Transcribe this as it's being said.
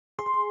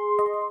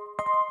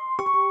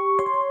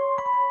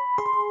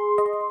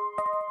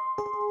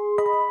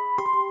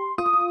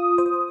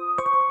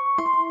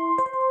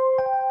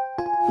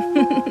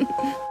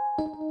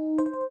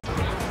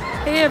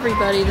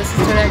everybody, this is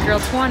Toadette Girl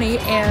 20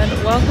 and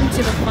welcome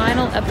to the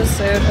final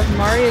episode of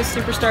Mario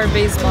Superstar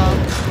Baseball.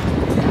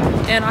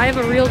 And I have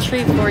a real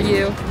treat for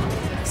you.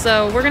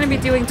 So we're going to be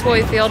doing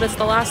Toy Field. It's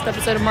the last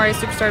episode of Mario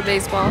Superstar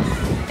Baseball.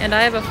 And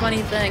I have a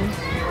funny thing.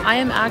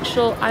 I'm at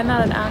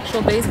an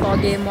actual baseball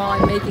game while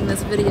I'm making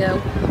this video.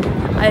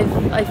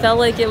 I felt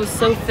like it was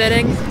so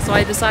fitting, so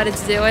I decided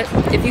to do it.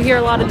 If you hear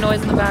a lot of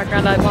noise in the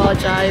background, I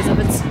apologize. If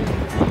it's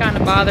kind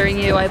of bothering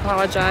you, I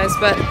apologize.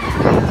 But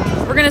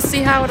we're gonna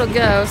see how it'll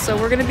go. So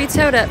we're gonna be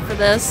Toadette for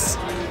this.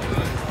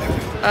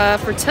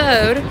 For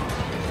Toad.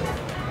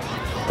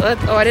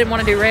 Oh, I didn't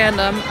want to do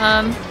random.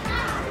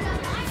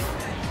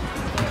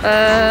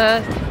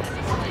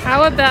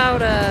 How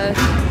about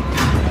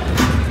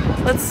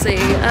let's see.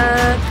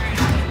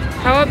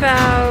 How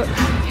about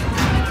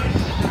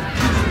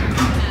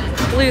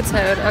Blue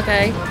Toad?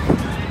 Okay.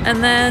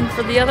 And then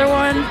for the other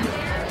one,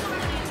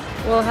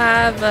 we'll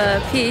have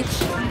Peach.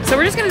 So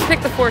we're just gonna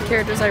pick the 4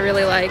 characters I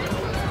really like.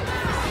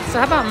 So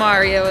how about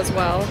Mario as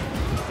well?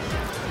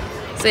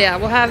 So yeah,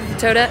 we'll have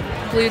Toadette,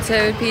 Blue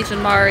Toad, Peach,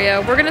 and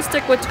Mario. We're gonna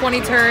stick with 20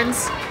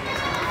 turns.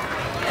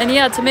 And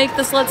yeah, to make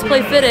this Let's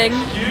Play fitting,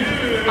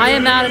 I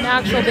am at an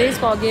actual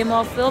baseball game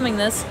while filming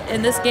this,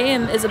 and this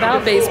game is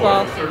about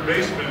baseball.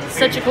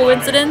 Such a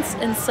coincidence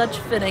and such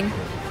fitting.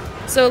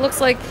 So it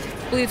looks like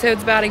Blue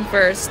Toad's batting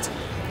first.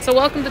 So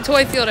welcome to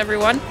Toy Field,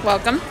 everyone.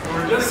 Welcome.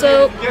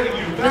 So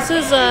this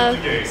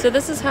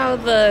is how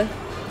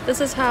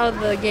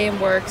the game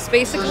works.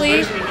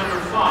 Basically,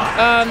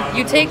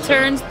 you take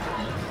turns.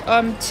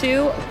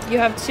 You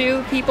have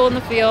 2 people in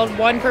the field.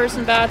 1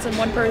 person bats and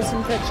 1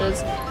 person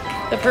pitches.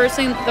 The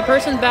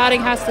person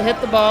batting has to hit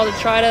the ball to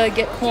try to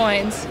get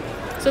coins.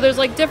 So there's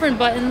like different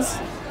buttons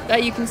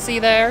that you can see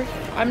there.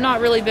 I'm not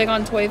really big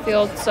on Toy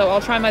Field, so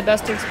I'll try my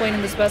best to explain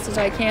them as best as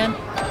I can.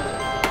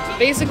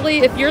 Basically,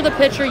 if you're the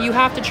pitcher, you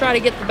have to try to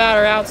get the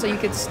batter out so you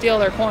could steal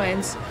their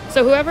coins.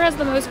 So whoever has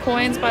the most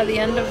coins by the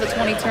end of the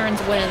 20 turns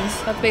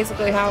wins. That's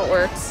basically how it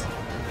works.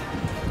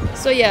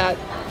 So yeah,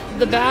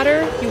 the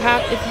batter,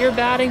 if you're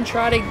batting,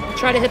 try to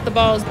hit the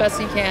ball as best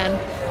you can.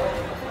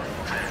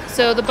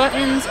 So the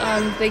buttons,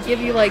 they give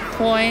you like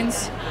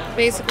coins,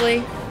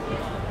 basically.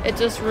 It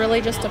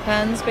really just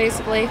depends,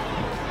 basically.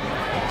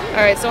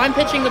 Alright, so I'm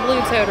pitching the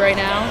Blue Toad right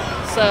now.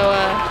 So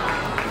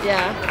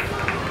yeah.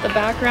 The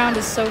background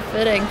is so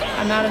fitting.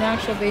 I'm at an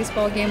actual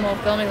baseball game while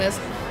filming this.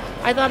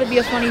 I thought it'd be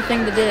a funny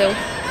thing to do,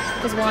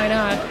 because why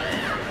not?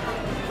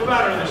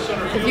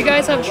 If you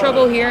guys have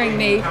trouble hearing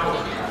me,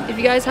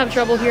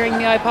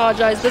 I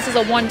apologize. This is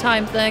a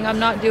one-time thing. I'm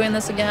not doing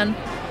this again.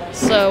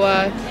 So,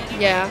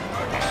 yeah.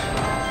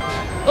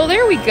 Oh,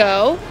 there we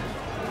go.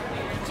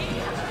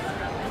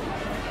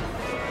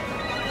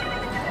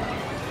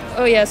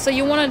 Oh yeah, so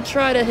you want to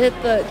try to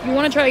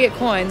get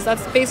coins.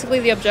 That's basically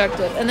the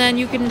objective. And then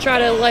you can try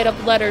to light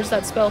up letters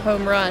that spell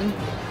home run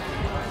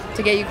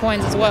to get you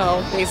coins as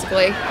well,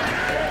 basically.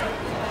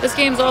 This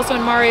game's also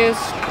in Mario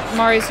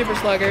Super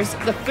Sluggers.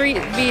 The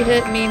 3B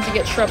hit means you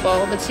get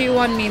triple. The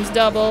 2-1 means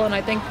double, and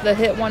I think the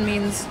hit 1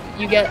 means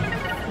you get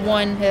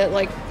 1 hit,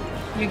 like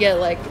you get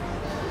like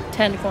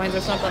 10 coins or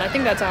something. I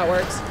think that's how it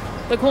works.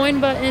 The coin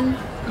button,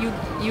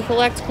 you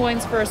collect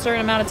coins for a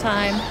certain amount of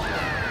time,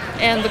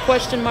 and the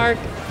question mark,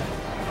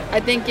 I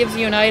think, gives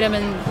you an item,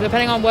 and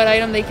depending on what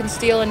item, they can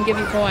steal and give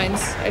you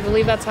coins. I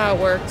believe that's how it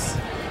works.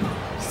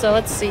 So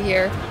let's see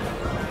here.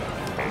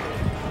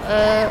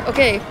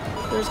 Okay,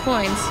 there's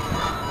coins.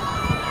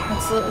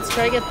 Let's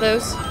try to get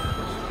those.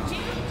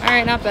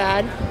 Alright, not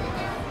bad.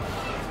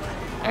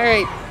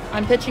 Alright,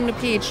 I'm pitching to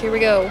Peach. Here we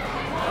go.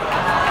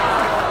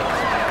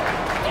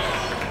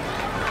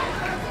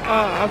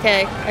 Oh,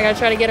 okay. I gotta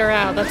try to get her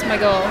out. That's my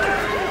goal.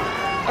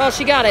 Oh,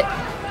 she got it.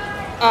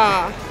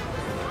 Ah.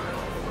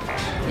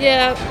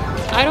 Yeah,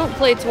 I don't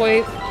play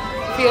Toy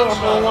Field a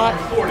whole lot.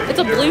 It's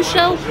a blue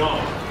shell?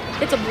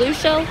 It's a blue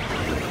shell?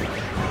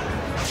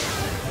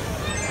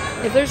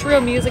 If there's real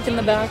music in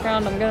the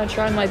background, I'm gonna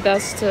try my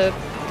best to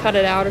cut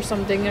it out or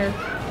something or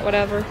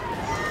whatever.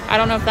 I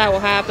don't know if that will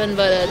happen,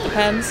 but it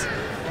depends.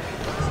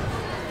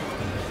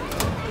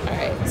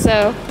 Alright,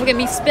 so look at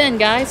me spin,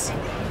 guys.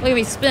 Look at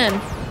me spin.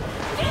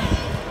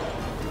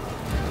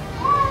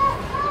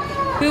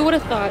 Who would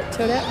have thought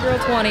Toadette Girl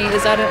 20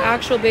 is at an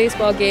actual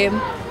baseball game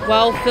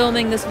while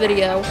filming this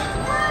video?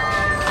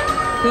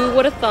 Who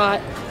would have thought?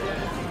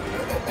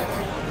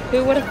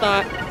 Who would have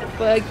thought?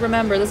 But like,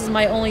 remember, this is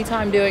my only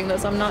time doing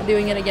this. I'm not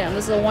doing it again.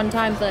 This is a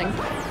one-time thing.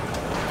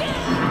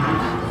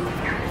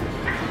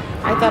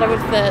 I thought it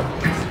would fit.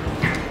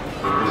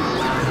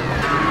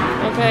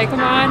 Okay, come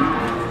on.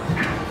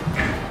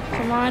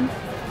 Come on.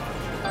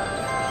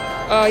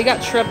 Oh, you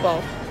got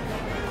triple.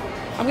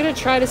 I'm gonna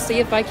try to see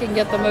if I can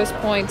get the most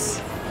points.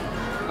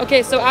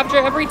 Okay, so after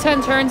every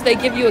 10 turns, they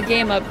give you a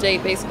game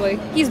update, basically.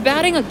 He's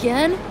batting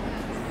again?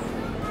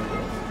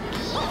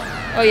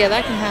 Oh yeah,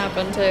 that can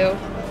happen, too.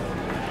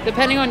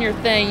 Depending on your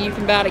thing, you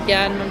can bat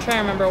again. I'm trying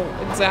to remember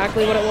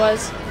exactly what it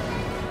was.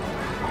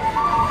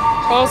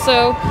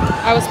 Also,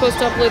 I was supposed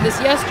to upload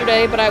this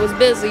yesterday, but I was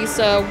busy,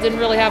 so didn't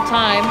really have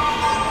time.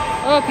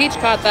 Oh, Peach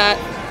caught that.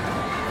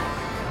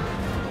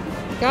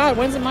 God,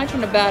 when's it my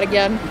turn to bat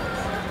again?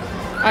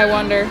 I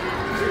wonder.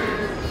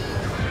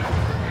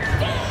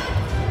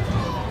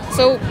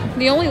 So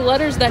the only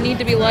letters that need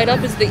to be light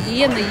up is the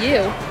E and the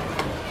U.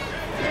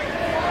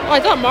 Oh, I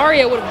thought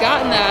Mario would have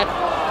gotten that.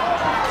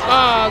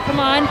 Oh, come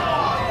on.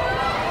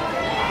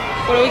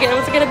 What do we get?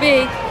 What's it gonna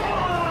be?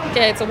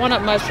 Okay, it's a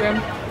 1-up mushroom.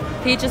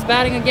 Peach is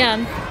batting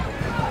again.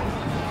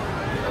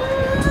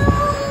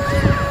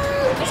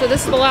 So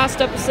this is the last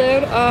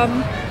episode.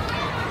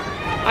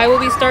 I will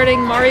be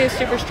starting Mario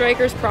Super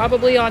Strikers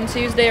probably on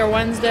Tuesday or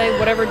Wednesday,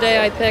 whatever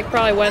day I pick.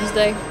 Probably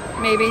Wednesday,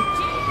 maybe.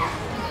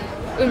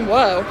 And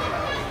whoa.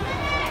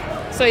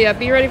 So yeah,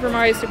 be ready for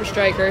Mario Super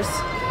Strikers.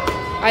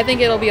 I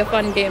think it'll be a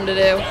fun game to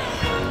do.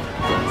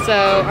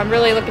 So I'm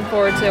really looking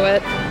forward to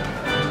it.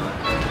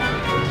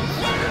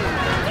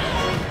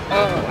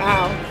 Oh,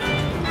 wow.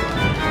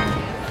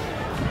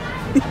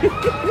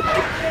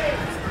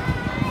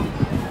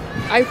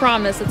 I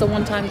promise it's a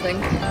one-time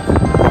thing.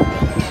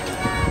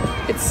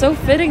 It's so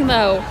fitting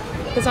though,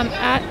 because I'm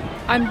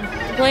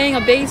playing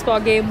a baseball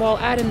game while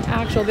at an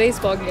actual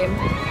baseball game.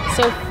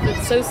 So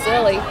it's so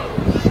silly.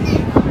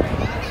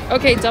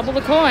 Okay, double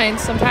the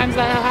coins. Sometimes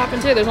that'll happen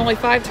too. There's only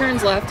 5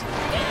 turns left.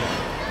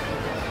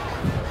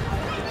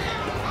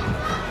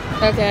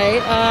 Okay,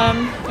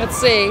 let's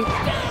see.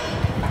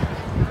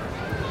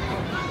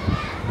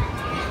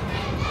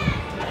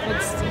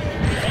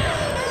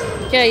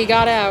 Okay, you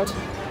got out.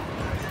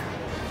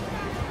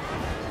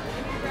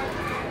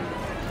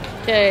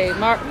 Okay,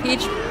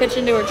 Peach pitch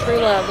into her true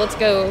love. Let's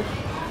go.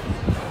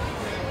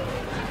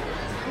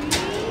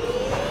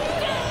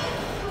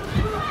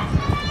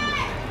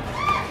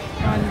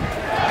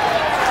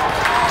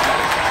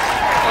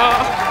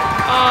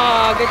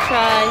 Oh, good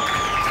try.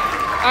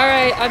 All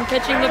right, I'm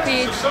pitching to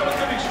Peach.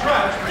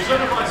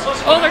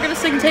 Oh, they're gonna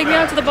sing "Take Me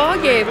Out to the Ball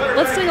Game."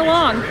 Let's sing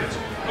along.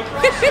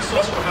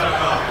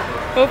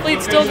 Hopefully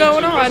it's still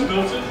going on.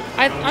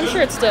 I'm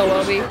sure it still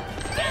will be.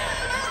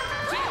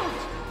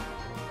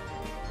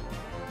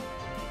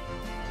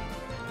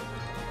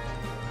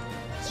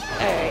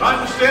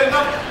 Time to stand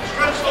up,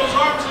 stretch those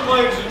arms and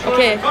legs.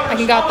 Okay, I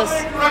can got this.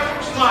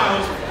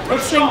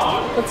 Let's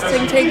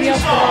sing "Take Me Out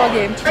to the Ball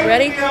Game."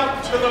 Ready? Take me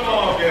out to the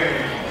ball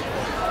game.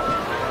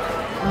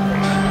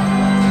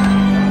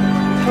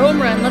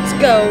 Home run, let's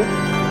go.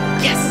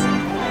 Yes.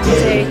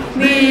 Take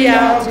me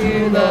out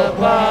to the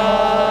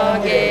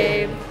ball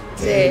game.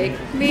 Take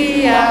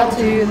me out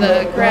to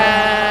the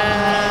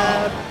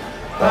crowd.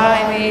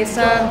 Buy me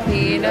some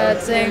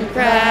peanuts and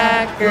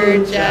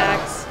Cracker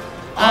Jacks.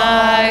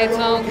 I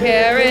don't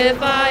care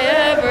if I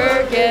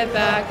ever get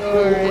back,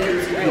 or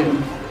it's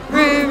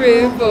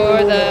root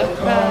for the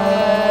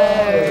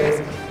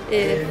Pirates.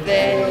 If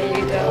they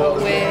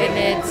don't win,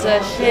 it's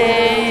a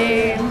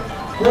shame.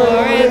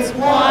 Or it's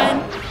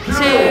 1,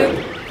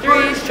 2,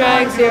 3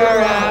 strikes,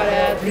 you're out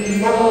at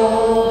the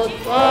old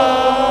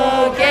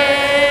ball game.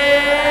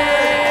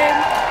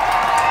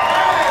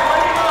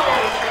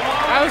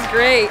 That was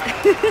great.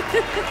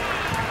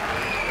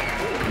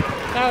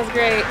 That was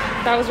great.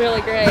 That was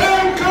really great.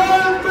 And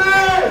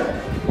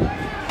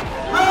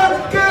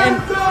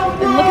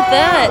look at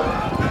that.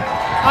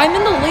 I'm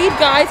in the lead,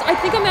 guys. I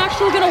think I'm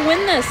actually going to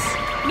win this.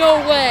 No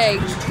way.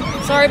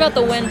 Sorry about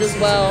the wind as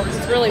well.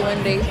 It's really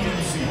windy.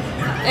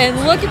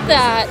 And look at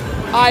that.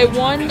 I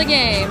won the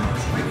game.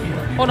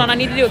 Hold on, I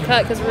need to do a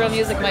cut because real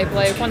music might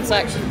play. 1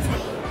 sec.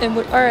 And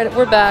all right,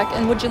 we're back.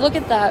 And would you look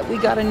at that? We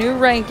got a new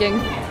ranking,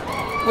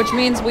 which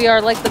means we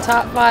are like the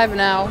top 5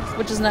 now,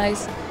 which is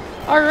nice.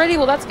 Alrighty,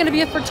 well that's going to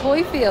be it for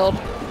Toy Field.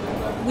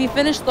 We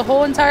finished the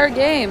whole entire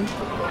game.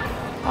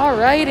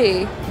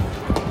 Alrighty.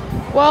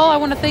 Well, I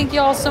want to thank you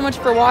all so much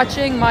for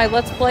watching my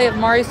Let's Play of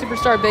Mario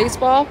Superstar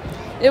Baseball.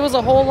 It was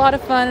a whole lot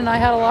of fun, and I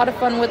had a lot of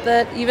fun with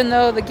it. Even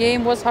though the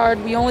game was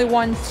hard, we only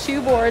won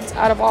 2 boards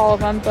out of all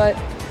of them, but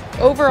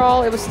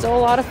overall, it was still a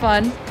lot of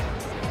fun.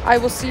 I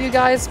will see you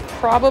guys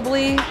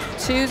probably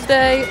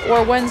Tuesday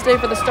or Wednesday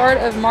for the start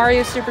of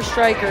Mario Super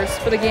Strikers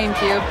for the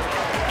GameCube.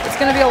 It's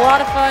going to be a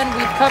lot of fun.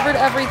 We've covered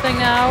everything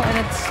now, and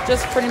it's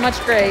just pretty much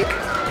great.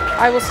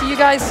 I will see you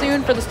guys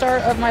soon for the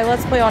start of my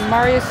Let's Play on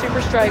Mario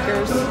Super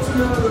Strikers.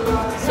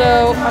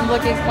 So, I'm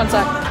looking... 1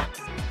 sec.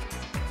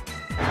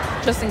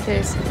 Just in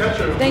case.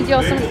 Thank you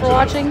all so much for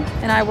watching,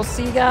 and I will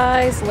see you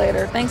guys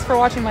later. Thanks for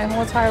watching my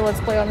whole entire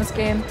Let's Play on this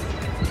game.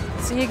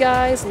 See you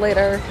guys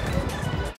later.